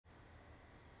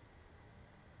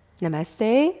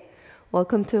Namaste.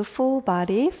 Welcome to Full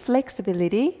Body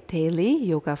Flexibility Daily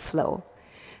Yoga Flow.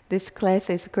 This class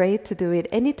is great to do it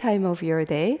any time of your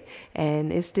day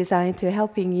and is designed to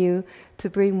helping you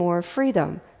to bring more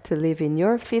freedom to live in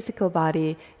your physical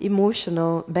body,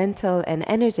 emotional, mental, and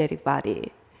energetic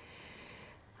body.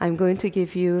 I'm going to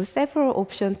give you several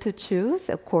options to choose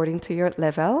according to your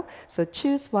level, so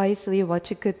choose wisely what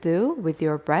you could do with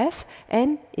your breath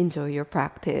and enjoy your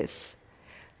practice.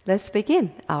 Let's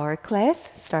begin our class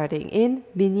starting in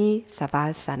Mini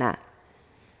Savasana.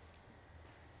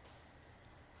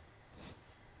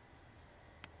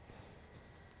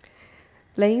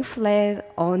 Laying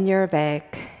flat on your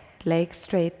back, legs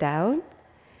straight down.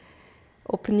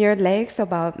 Open your legs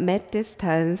about mat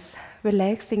distance,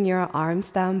 relaxing your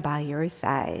arms down by your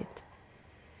side.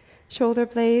 Shoulder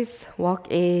blades walk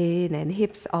in and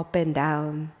hips up and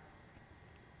down.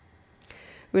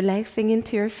 Relaxing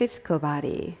into your physical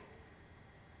body.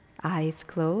 Eyes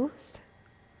closed.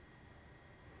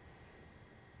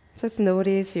 Just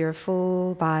notice your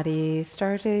full body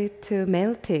started to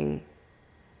melting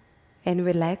and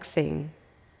relaxing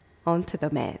onto the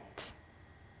mat.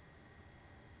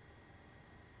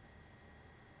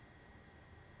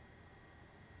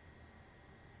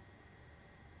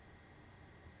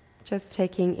 Just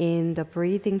checking in the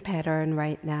breathing pattern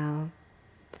right now.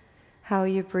 How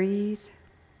you breathe.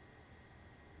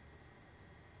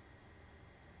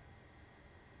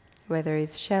 Whether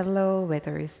it's shallow,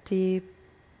 whether it's deep,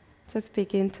 just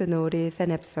begin to notice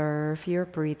and observe your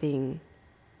breathing.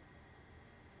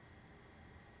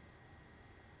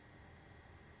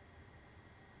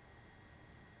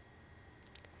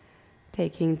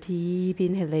 Taking deep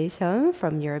inhalation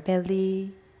from your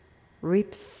belly,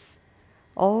 ribs,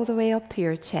 all the way up to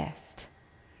your chest.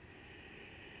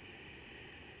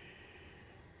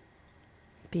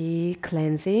 Be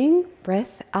cleansing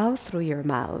breath out through your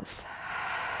mouth.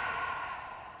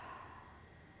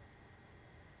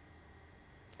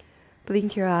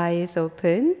 Blink your eyes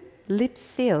open, lips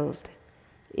sealed.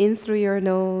 In through your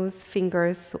nose,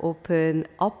 fingers open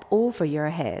up over your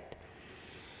head.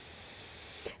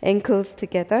 Ankles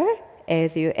together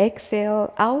as you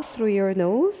exhale out through your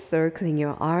nose, circling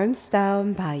your arms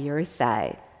down by your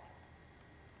side.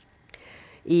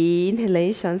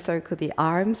 Inhalation, circle the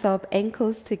arms up,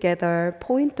 ankles together,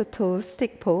 point the toes,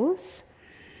 stick pose.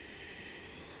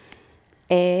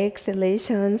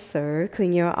 Exhalation,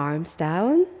 circling your arms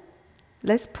down.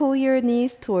 Let's pull your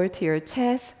knees toward your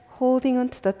chest, holding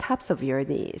onto the tops of your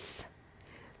knees.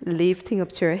 Lifting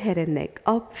up to your head and neck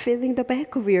up, feeling the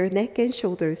back of your neck and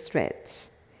shoulders stretch.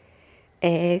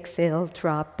 Exhale,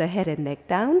 drop the head and neck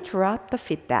down, drop the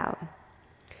feet down.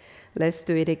 Let's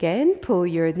do it again. Pull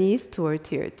your knees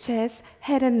toward your chest,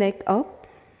 head and neck up.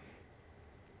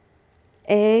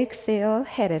 Exhale,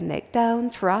 head and neck down,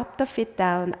 drop the feet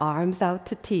down, arms out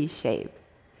to T shape.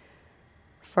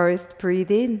 First,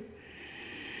 breathe in.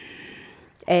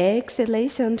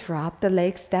 Exhalation, drop the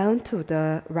legs down to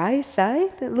the right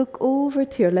side. Look over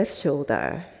to your left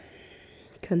shoulder.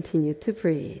 Continue to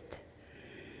breathe.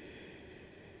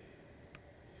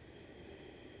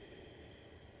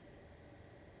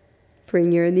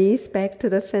 Bring your knees back to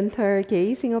the center,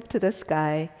 gazing up to the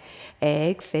sky.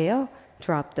 Exhale,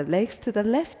 drop the legs to the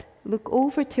left. Look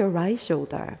over to your right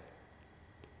shoulder.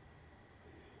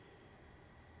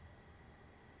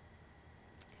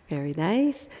 Very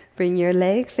nice. Bring your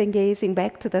legs and gazing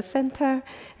back to the center.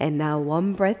 And now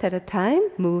one breath at a time,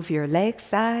 move your legs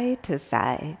side to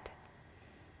side.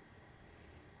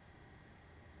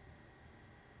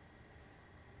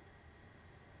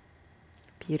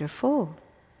 Beautiful.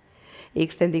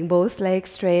 Extending both legs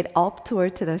straight up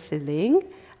toward the ceiling,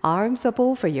 arms up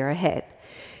over your head.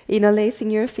 Interlacing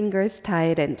your fingers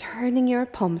tight and turning your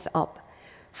palms up.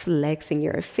 Flexing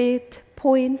your feet,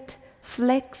 point,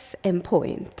 flex and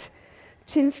point.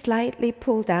 Chin slightly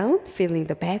pull down, feeling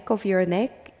the back of your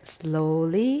neck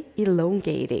slowly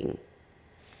elongating.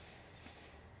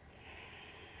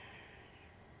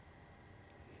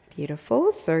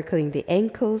 Beautiful. Circling the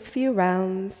ankles few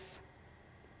rounds.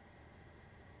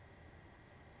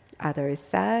 Other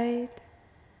side.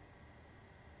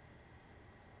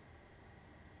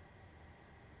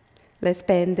 Let's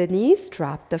bend the knees,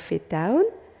 drop the feet down.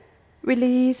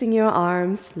 Releasing your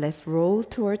arms, let's roll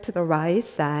toward to the right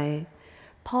side.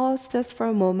 Pause just for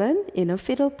a moment in a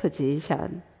fetal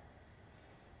position.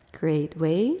 Great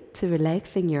way to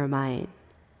relaxing your mind.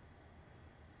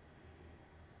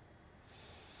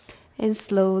 And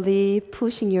slowly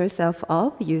pushing yourself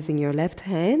up using your left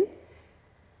hand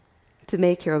to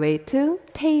make your way to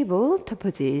tabletop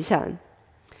position.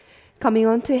 Coming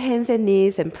onto hands and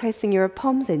knees and pressing your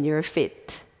palms and your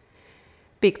feet.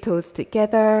 Big toes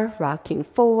together, rocking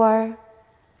forward.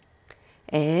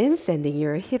 And sending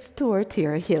your hips toward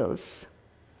your heels.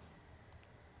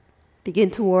 Begin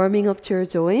to warming up your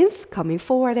joints, coming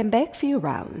forward and back few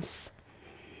rounds.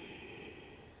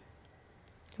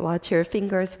 Watch your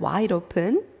fingers wide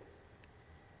open.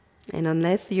 And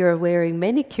unless you're wearing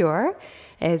manicure,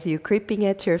 as you're gripping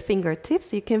at your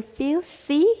fingertips, you can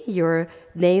see your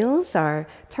nails are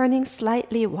turning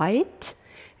slightly white.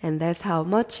 And that's how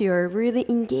much you're really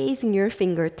engaging your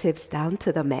fingertips down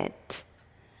to the mat.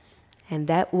 And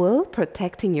that will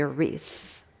protecting your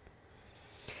wrists.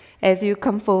 As you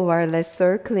come forward, let's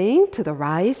circling to the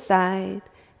right side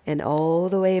and all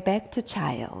the way back to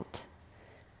child.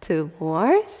 2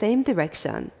 more, same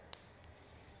direction.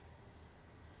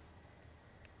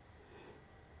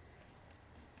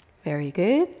 Very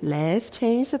good. Let's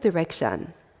change the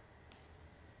direction.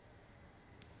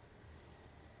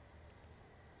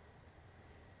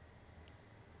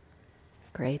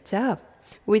 Great job.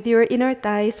 With your inner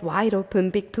thighs wide open,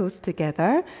 big toes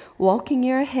together, walking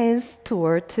your hands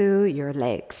toward to your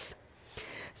legs.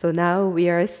 So now we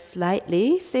are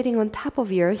slightly sitting on top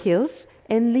of your heels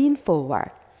and lean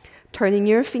forward. Turning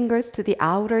your fingers to the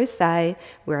outer side,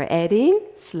 we're adding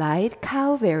slight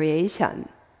cow variation.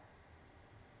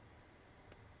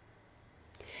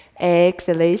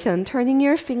 Exhalation, turning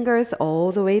your fingers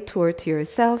all the way toward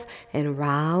yourself and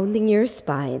rounding your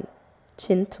spine,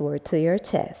 chin toward to your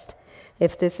chest.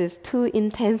 If this is too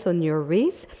intense on your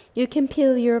wrist, you can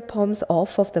peel your palms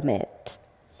off of the mat.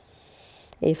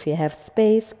 If you have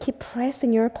space, keep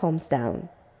pressing your palms down.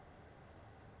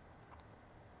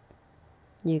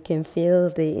 You can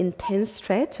feel the intense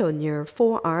stretch on your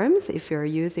forearms if you're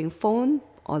using phone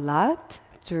a lot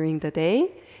during the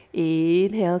day.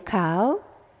 Inhale, cow.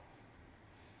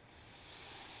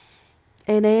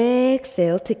 And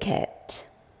exhale to cat.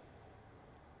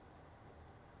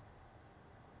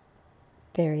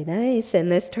 Very nice. And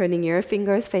let's turning your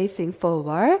fingers facing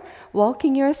forward,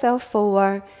 walking yourself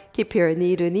forward. Keep your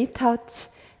knee to knee touch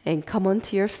and come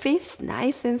onto your feet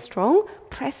nice and strong,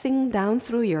 pressing down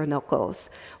through your knuckles.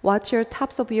 Watch your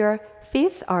tops of your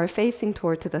feet are facing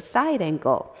toward to the side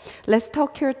angle. Let's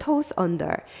tuck your toes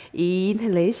under.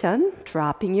 Inhalation,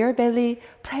 dropping your belly,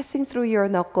 pressing through your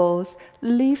knuckles,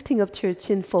 lifting up your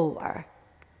chin forward.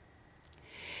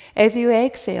 As you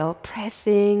exhale,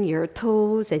 pressing your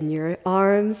toes and your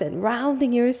arms and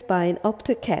rounding your spine up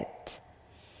to cat.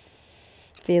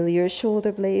 Feel your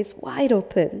shoulder blades wide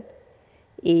open.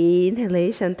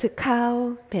 Inhalation to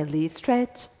cow, belly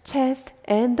stretch, chest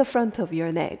and the front of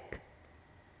your neck.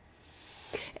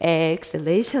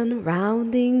 Exhalation,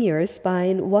 rounding your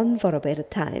spine one vertebra at a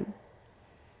time.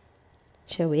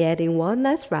 Shall we add in one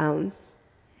last round?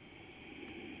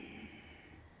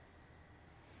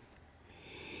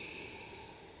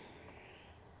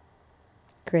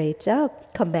 Great job.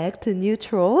 Come back to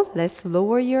neutral. Let's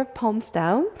lower your palms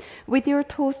down with your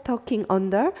toes tucking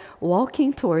under,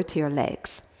 walking towards your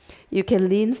legs. You can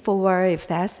lean forward if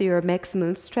that's your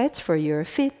maximum stretch for your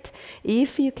feet.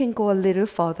 If you can go a little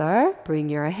further, bring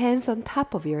your hands on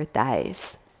top of your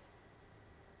thighs.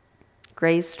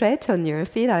 Great stretch on your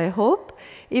feet, I hope.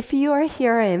 If you are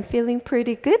here and feeling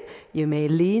pretty good, you may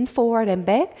lean forward and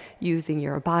back using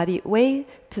your body weight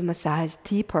to massage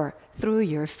deeper through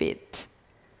your feet.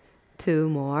 2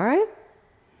 more.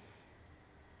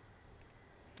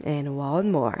 And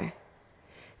 1 more.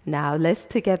 Now let's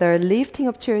together lifting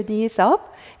up your knees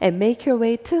up and make your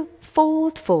way to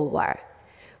fold forward.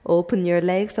 Open your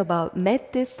legs about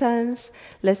mat distance.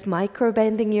 Let's micro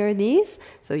bending your knees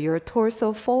so your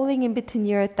torso falling in between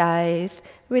your thighs,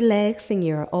 relaxing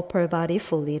your upper body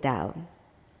fully down.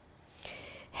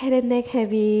 Head and neck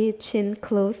heavy, chin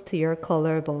close to your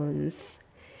collarbones.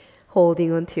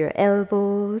 Holding onto your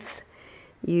elbows.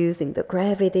 Using the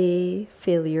gravity,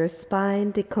 feel your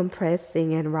spine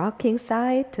decompressing and rocking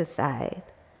side to side.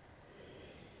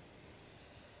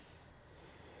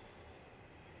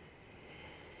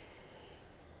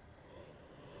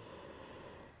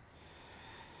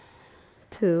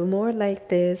 Two more like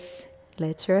this.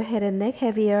 Let your head and neck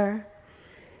heavier.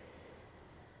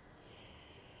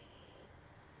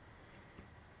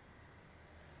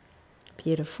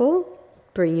 Beautiful.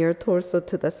 Bring your torso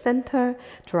to the center,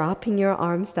 dropping your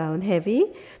arms down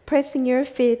heavy, pressing your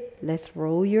feet. Let's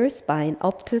roll your spine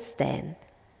up to stand.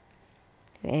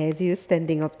 As you're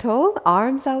standing up tall,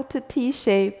 arms out to T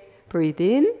shape. Breathe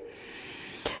in.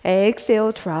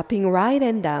 Exhale, dropping right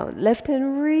hand down, left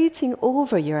hand reaching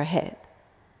over your head.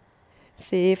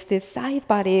 See if this side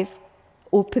body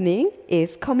opening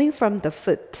is coming from the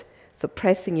foot. So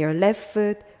pressing your left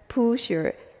foot, push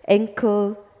your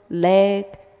ankle, leg,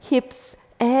 hips,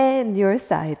 and your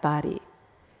side body.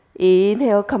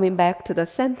 Inhale, coming back to the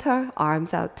center,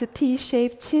 arms out to T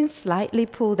shape, chin slightly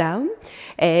pull down.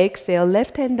 Exhale,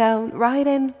 left hand down, right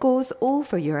hand goes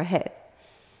over your head.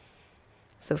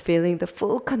 So feeling the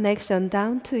full connection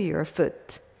down to your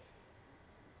foot.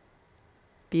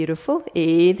 Beautiful.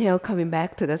 Inhale, coming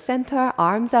back to the center,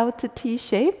 arms out to T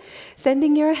shape,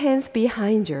 sending your hands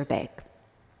behind your back.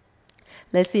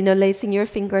 Let's interlacing your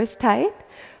fingers tight.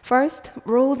 First,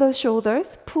 roll the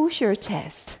shoulders, push your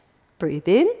chest. Breathe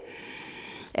in.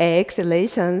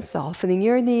 Exhalation, softening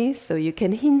your knees so you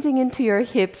can hinging into your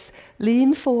hips,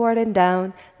 lean forward and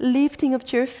down, lifting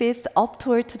up your fists up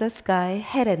toward the sky,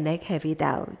 head and neck heavy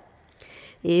down.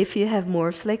 If you have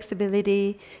more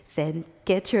flexibility, then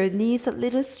get your knees a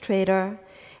little straighter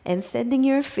and sending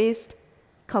your fist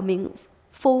coming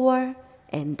forward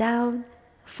and down,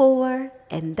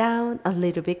 a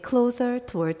little bit closer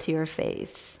towards your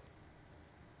face.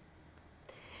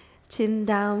 Chin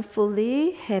down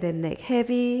fully, head and neck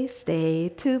heavy. Stay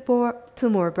two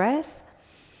more breaths.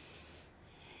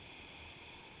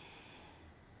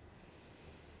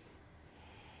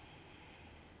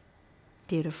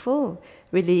 Beautiful.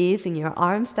 Releasing your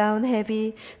arms down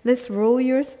heavy. Let's roll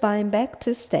your spine back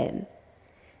to stand.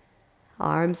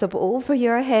 Arms up over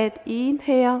your head.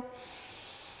 Inhale.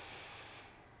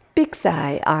 Big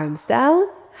sigh, arms down.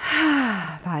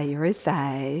 By your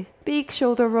side. Big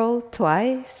shoulder roll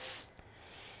twice.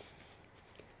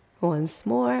 Once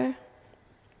more.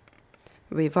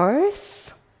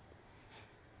 Reverse.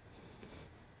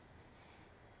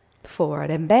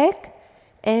 Forward and back.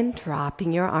 And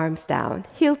dropping your arms down.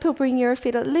 Heel to bring your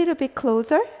feet a little bit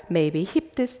closer. Maybe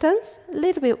hip distance. A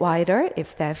little bit wider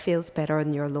if that feels better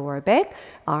on your lower back.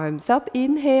 Arms up.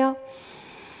 Inhale.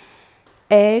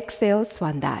 Exhale.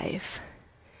 Swan dive.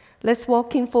 Let's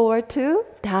walking forward to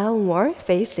downward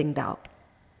facing dog.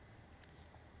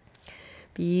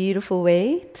 Beautiful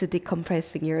way to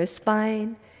decompressing your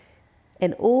spine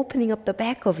and opening up the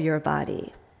back of your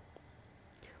body.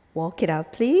 Walk it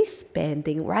out, please.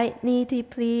 Bending right knee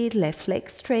deeply, left leg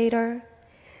straighter.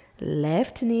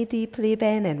 Left knee deeply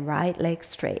bend and right leg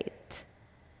straight.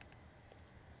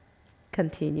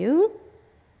 Continue.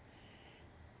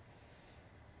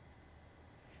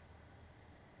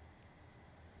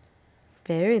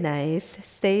 Very nice.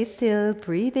 Stay still.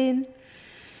 Breathe in.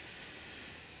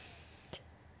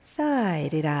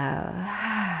 Side it out.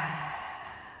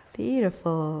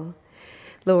 Beautiful.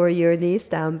 Lower your knees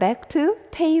down back to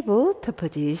tabletop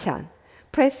position.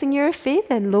 Pressing your feet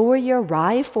and lower your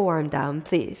right forearm down,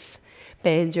 please.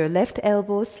 Bend your left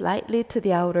elbow slightly to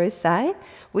the outer side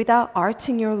without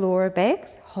arching your lower back,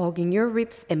 hugging your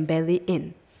ribs and belly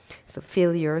in. So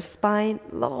feel your spine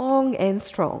long and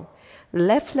strong.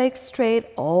 Left leg straight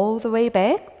all the way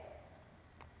back.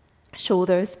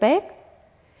 Shoulders back.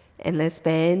 And let's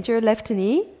bend your left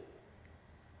knee,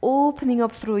 opening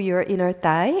up through your inner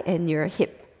thigh and your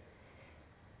hip.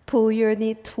 Pull your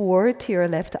knee toward to your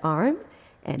left arm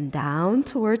and down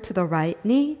toward to the right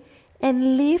knee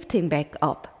and lifting back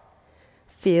up.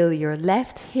 Feel your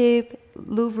left hip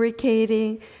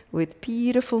lubricating with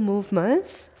beautiful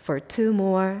movements for 2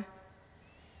 more.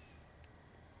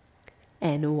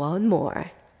 And 1 more.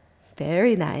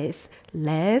 Very nice.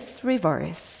 Let's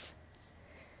reverse.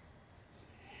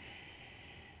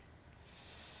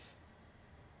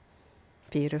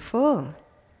 Beautiful.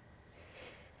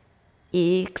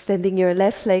 Extending your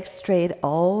left leg straight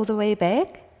all the way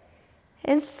back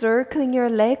and circling your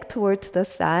leg towards the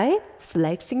side,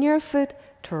 flexing your foot,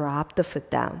 drop the foot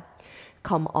down.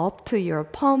 Come up to your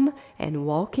palm and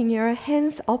walking your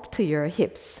hands up to your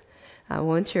hips. I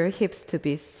want your hips to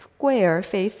be square,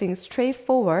 facing straight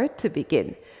forward to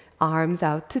begin. Arms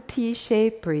out to T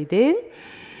shape, breathe in.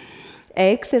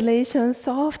 Exhalation,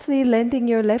 softly landing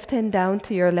your left hand down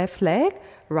to your left leg.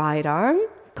 Right arm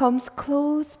comes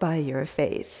close by your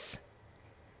face.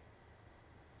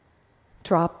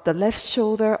 Drop the left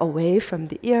shoulder away from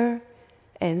the ear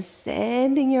and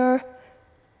sending your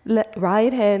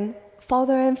right hand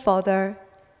further and further,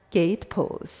 gate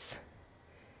pose.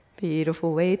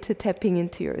 Beautiful way to tapping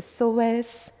into your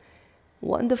psoas.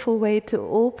 Wonderful way to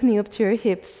opening up to your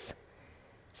hips.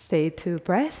 Stay 2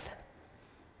 breaths.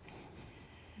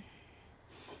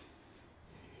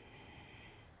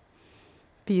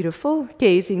 Beautiful.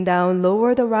 Gazing down,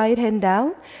 lower the right hand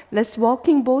down. Let's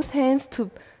walking both hands to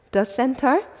the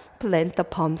center. Plant the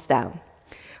palms down.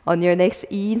 On your next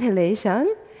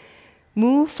inhalation,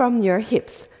 move from your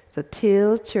hips. So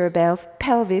tilt your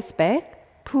pelvis back.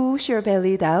 Push your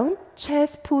belly down.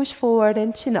 Chest push forward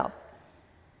and chin up.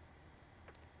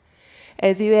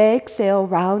 As you exhale,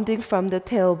 rounding from the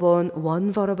tailbone,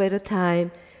 1 vertebra at a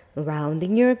time,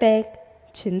 rounding your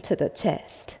back, chin to the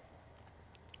chest.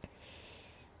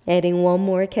 Adding one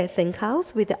more cats and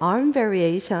cows with the arm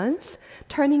variations,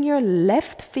 turning your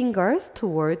left fingers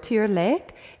toward your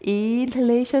leg,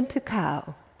 inhalation to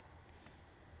cow.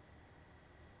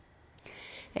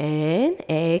 And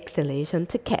exhalation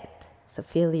to cat. So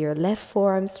feel your left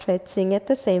forearm stretching at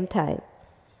the same time.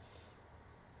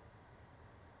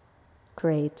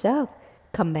 Great job.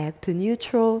 Come back to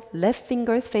neutral, left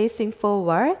fingers facing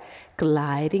forward,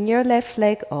 gliding your left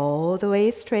leg all the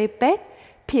way straight back.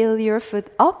 Peel your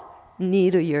foot up, knee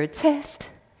to your chest.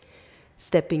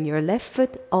 Stepping your left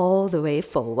foot all the way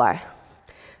forward.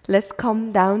 Let's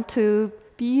come down to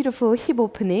beautiful hip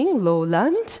opening, low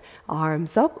lunge,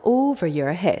 arms up over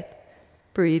your head.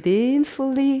 Breathe in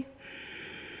fully.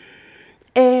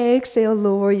 Exhale,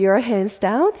 lower your hands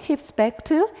down, hips back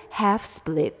to half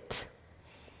split.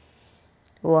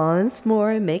 Once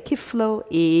more, make it flow.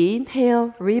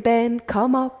 Inhale, rebend,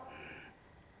 come up.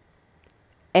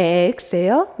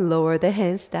 Exhale, lower the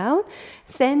hands down,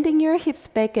 sending your hips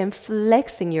back and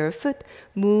flexing your foot.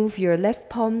 Move your left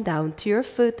palm down to your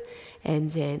foot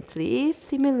and gently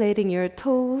stimulating your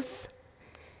toes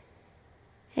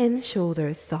and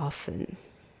shoulders soften.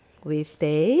 We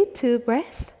stay 2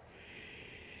 breaths.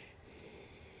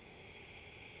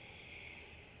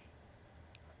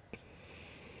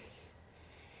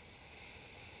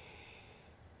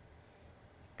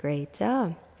 Great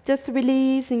job. Just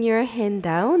releasing your hand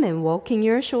down and walking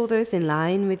your shoulders in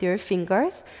line with your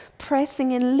fingers,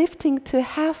 pressing and lifting to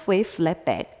halfway flat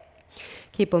back.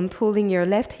 Keep on pulling your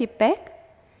left hip back.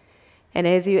 And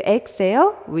as you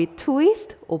exhale, we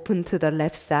twist, open to the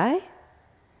left side.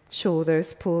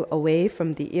 Shoulders pull away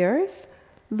from the ears,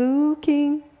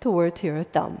 looking toward your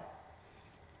thumb.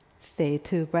 Stay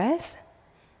 2 breaths.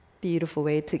 Beautiful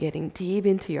way to getting deep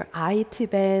into your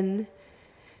IT band,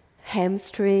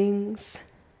 hamstrings.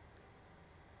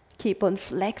 Keep on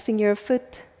flexing your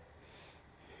foot.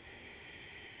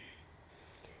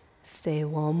 Stay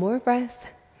 1 more breath.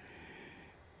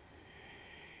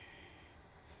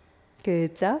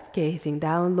 Good job. Gazing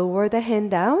down, lower the hand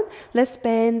down. Let's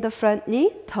bend the front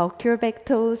knee, tuck your back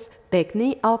toes, back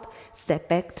knee up, step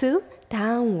back to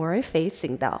downward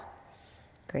facing dog.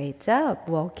 Great job.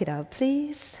 Walk it out,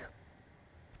 please.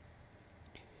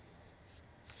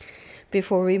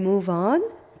 Before we move on,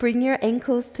 bring your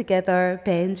ankles together,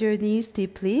 bend your knees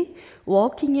deeply,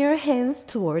 walking your hands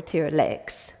towards your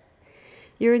legs.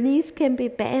 Your knees can be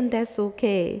bent, that's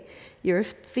okay. Your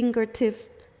fingertips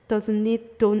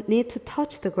don't need to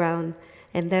touch the ground,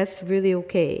 and that's really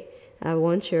okay. I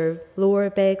want your lower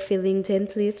back feeling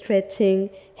gently stretching,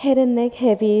 head and neck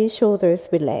heavy, shoulders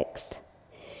relaxed.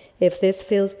 If this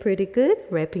feels pretty good,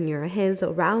 wrapping your hands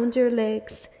around your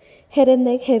legs, head and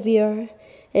neck heavier,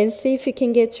 and see if you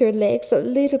can get your legs a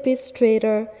little bit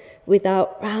straighter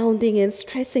without rounding and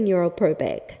stressing your upper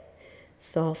back.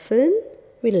 Soften,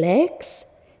 relax,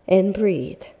 and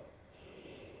breathe.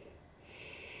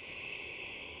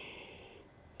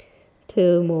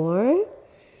 2 more.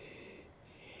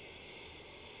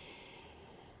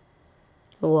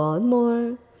 1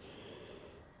 more.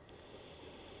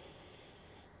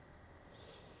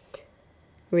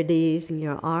 Releasing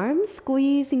your arms,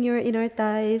 squeezing your inner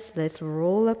thighs. Let's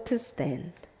roll up to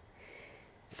stand.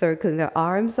 Circling the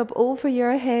arms up over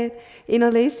your head,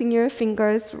 interlacing your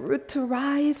fingers, root to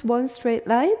rise, 1 straight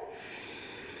line.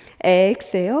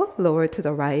 Exhale, lower to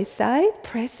the right side,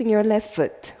 pressing your left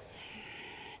foot.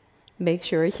 Make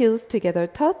sure heels together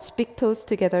touch, big toes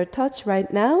together touch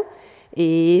right now.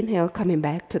 Inhale, coming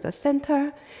back to the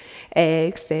center.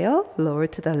 Exhale, lower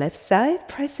to the left side,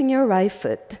 pressing your right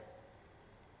foot.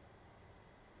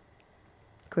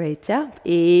 Great job.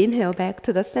 Inhale, back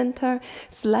to the center,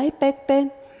 slight back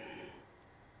bend.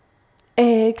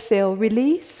 Exhale,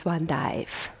 release, swan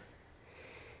dive.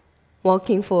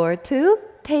 Walking forward to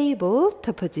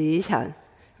tabletop position.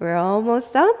 We're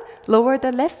almost done. Lower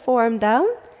the left forearm down,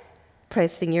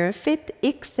 pressing your feet,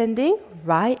 extending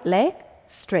right leg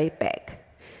straight back.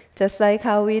 Just like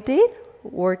how we did,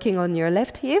 working on your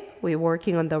left hip, we're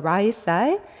working on the right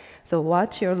side. So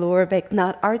watch your lower back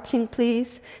not arching,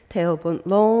 please. Tailbone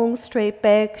long, straight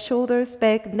back, shoulders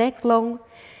back, neck long.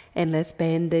 And let's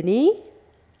bend the knee.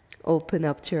 Open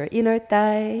up to your inner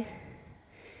thigh.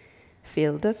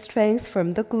 Feel the strength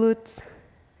from the glutes.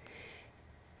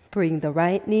 Bring the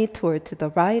right knee toward the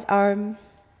right arm.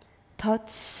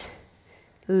 Touch,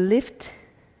 lift,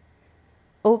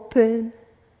 open,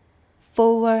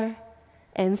 forward,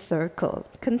 and circle.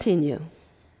 Continue.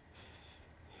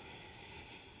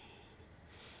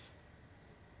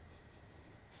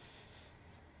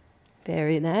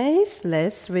 Very nice.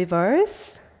 Let's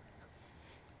reverse.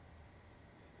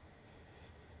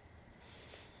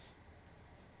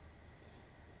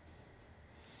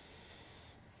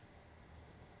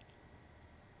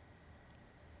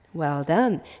 Well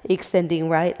done. Extending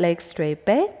right leg straight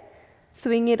back.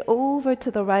 Swing it over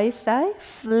to the right side,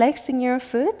 flexing your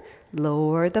foot,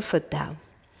 lower the foot down.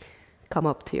 Come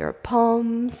up to your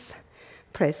palms,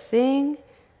 pressing,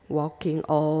 walking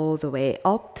all the way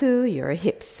up to your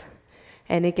hips.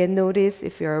 And again, notice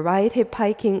if your right hip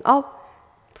hiking up,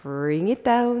 bring it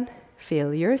down.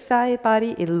 Feel your side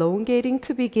body elongating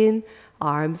to begin.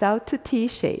 Arms out to T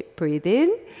shape. Breathe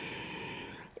in.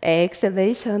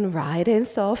 Exhalation, right hand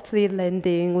softly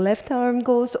landing. Left arm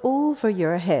goes over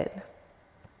your head.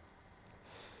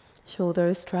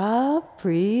 Shoulders drop.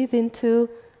 Breathe into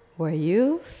where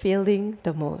you feeling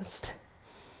the most.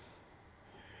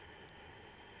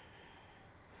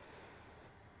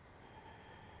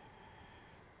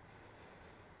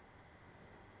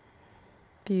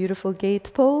 Beautiful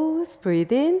gate pose.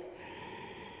 Breathe in.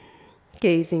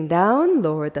 Gazing down,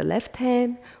 lower the left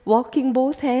hand, walking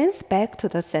both hands back to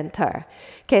the center.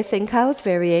 Cats and cows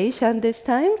variation this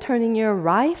time, turning your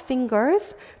right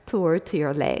fingers toward to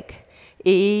your leg.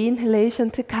 Inhalation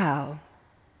to cow.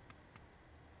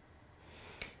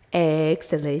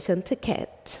 Exhalation to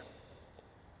cat.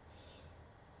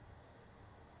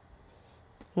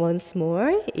 Once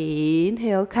more,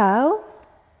 inhale cow.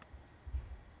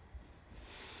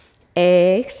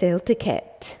 Exhale to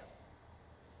cat.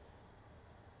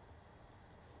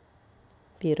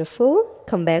 Beautiful.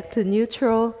 Come back to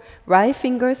neutral. Right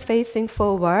fingers facing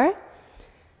forward.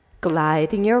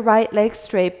 Gliding your right leg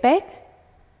straight back.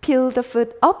 Peel the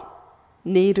foot up.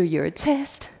 Knee to your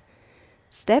chest.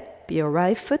 Step your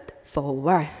right foot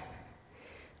forward.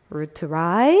 Root to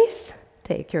rise.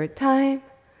 Take your time.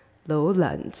 Low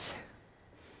lunge.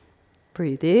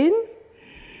 Breathe in.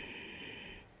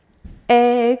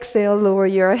 Exhale, lower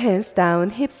your hands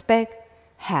down, hips back,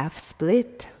 half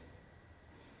split.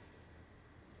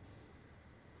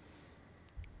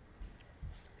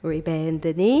 Rebend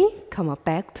the knee, come up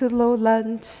back to low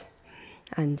lunge.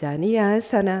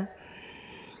 Anjaneyasana.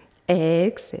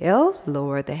 Exhale,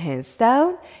 lower the hands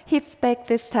down, hips back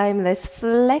this time. Let's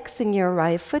flexing your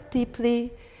right foot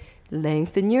deeply.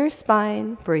 Lengthen your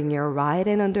spine, bring your right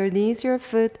hand underneath your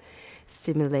foot,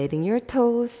 stimulating your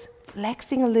toes,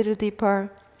 flexing a little deeper.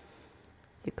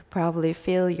 You could probably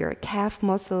feel your calf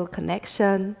muscle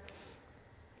connection.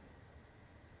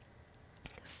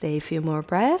 Stay a few more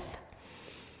breaths.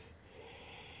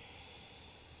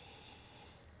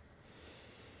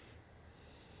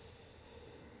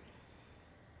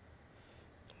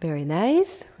 Very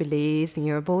nice. Releasing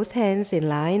your both hands in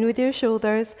line with your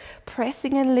shoulders,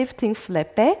 pressing and lifting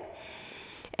flat back.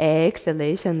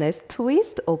 Exhalation, let's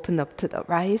twist, open up to the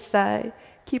right side.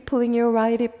 Keep pulling your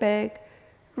right hip back,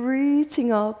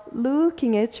 reaching up,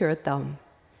 looking at your thumb.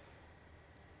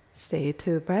 Stay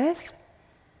 2 breaths.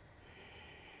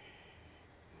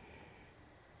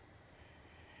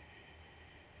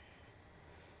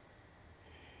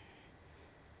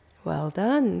 Well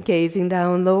done. Gazing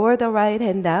down, lower the right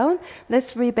hand down.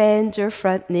 Let's rebend your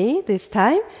front knee. This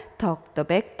time, tuck the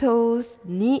back toes,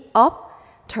 knee up,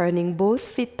 turning both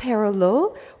feet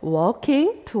parallel,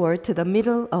 walking toward to the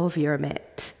middle of your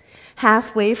mat.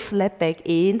 Halfway flat back,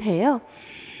 inhale.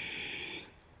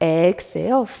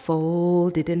 Exhale,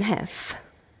 fold it in half.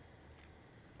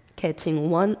 Catching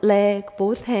one leg,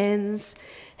 both hands,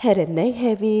 head and neck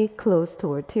heavy, close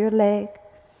toward to your leg.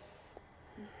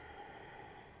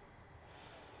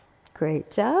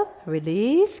 Great job.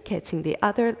 Release, catching the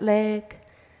other leg,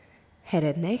 head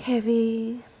and neck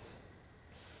heavy.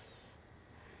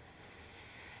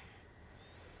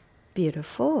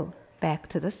 Beautiful. Back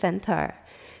to the center.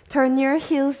 Turn your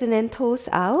heels in and toes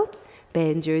out.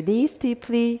 Bend your knees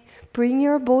deeply. Bring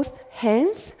your both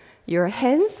hands, your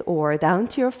hands or down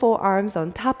to your forearms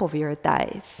on top of your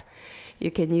thighs. You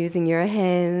can using your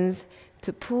hands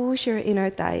to push your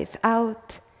inner thighs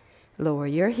out. Lower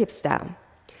your hips down.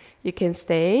 You can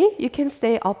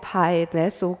stay up high,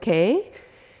 that's okay.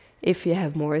 If you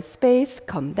have more space,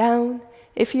 come down.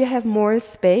 If you have more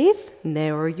space,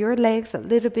 narrow your legs a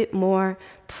little bit more,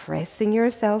 pressing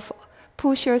yourself,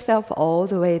 push yourself all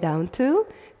the way down to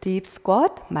deep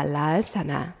squat,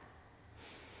 Malasana.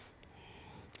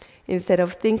 Instead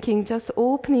of thinking just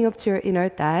opening up to your inner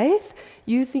thighs,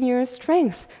 using your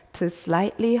strength to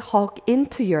slightly hug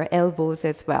into your elbows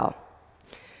as well.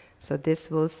 So this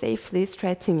will safely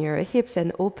stretching your hips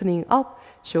and opening up,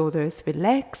 shoulders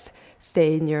relax,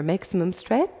 stay in your maximum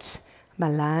stretch.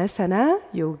 Malasana,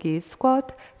 Yogis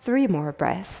squat, 3 more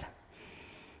breaths.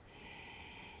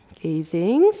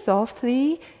 Gazing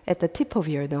softly at the tip of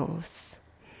your nose.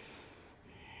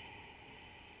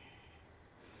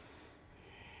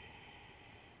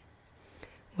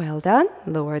 Well done.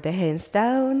 Lower the hands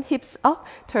down, hips up.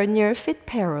 Turn your feet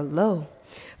parallel.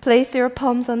 Place your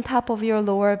palms on top of your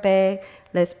lower back.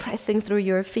 Let's pressing through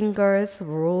your fingers.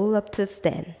 Roll up to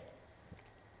stand.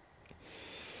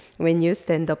 When you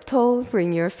stand up tall,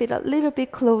 bring your feet a little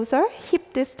bit closer.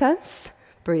 Hip distance.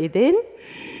 Breathe in.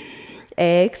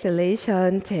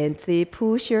 Exhalation. Gently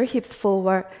push your hips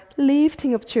forward.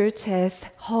 Lifting up to your chest.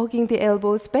 Hugging the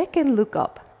elbows back and look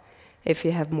up. If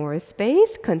you have more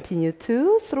space, continue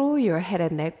to throw your head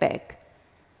and neck back.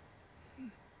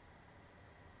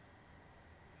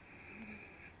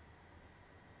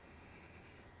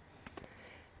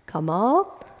 Come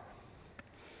up.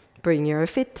 Bring your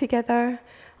feet together.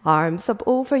 Arms up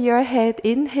over your head.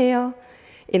 Inhale.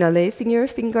 Interlacing your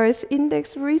fingers,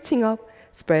 index reaching up.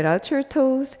 Spread out your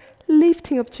toes.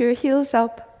 Lifting up to your heels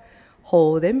up.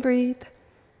 Hold and breathe.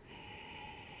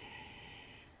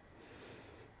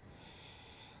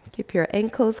 Keep your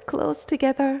ankles close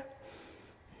together.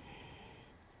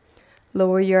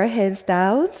 Lower your hands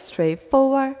down, straight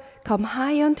forward. Come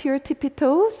high onto your tippy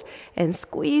toes and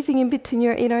squeezing in between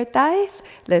your inner thighs.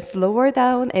 Let's lower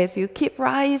down as you keep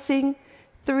rising.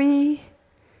 3,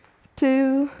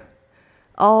 2,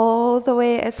 all the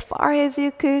way as far as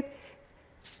you could.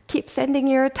 Keep sending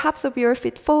your tops of your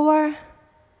feet forward.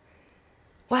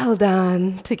 Well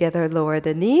done. Together, lower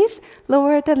the knees,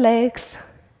 lower the legs.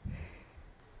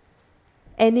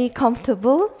 Any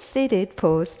comfortable seated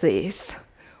pose, please.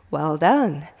 Well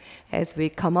done. As we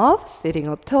come up, sitting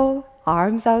up tall,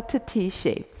 arms out to T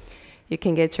shape. You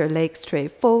can get your legs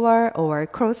straight forward or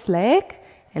cross leg,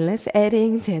 and let's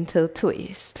adding gentle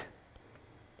twist.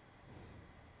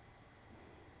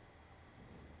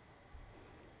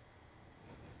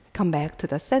 Come back to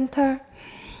the center.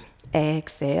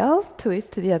 Exhale,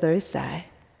 twist to the other side.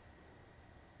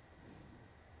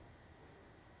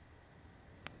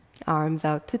 Arms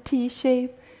out to T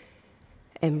shape.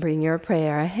 And bring your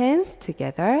prayer hands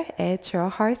together at your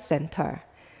heart center.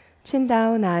 Chin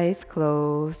down, eyes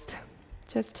closed.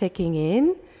 Just checking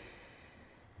in.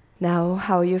 Now,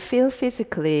 how you feel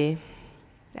physically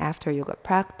after yoga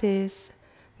practice,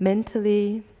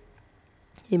 mentally,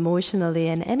 emotionally,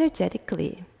 and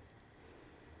energetically.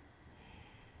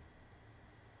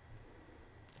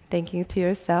 Thanking to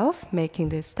yourself, making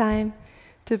this time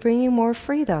to bring you more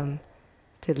freedom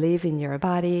to live in your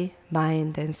body,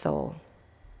 mind, and soul.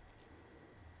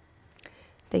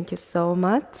 Thank you so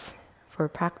much for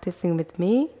practicing with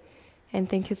me, and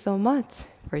thank you so much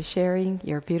for sharing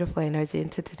your beautiful energy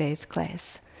into today's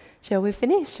class. Shall we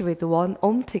finish with one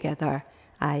Om together?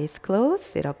 Eyes closed,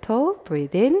 sit up tall,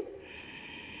 breathe in.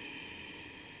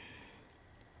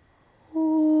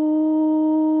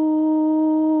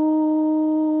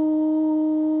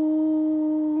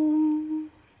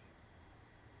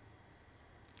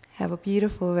 Have a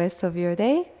beautiful rest of your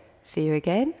day. See you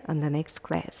again on the next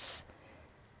class.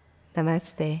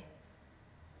 Namaste.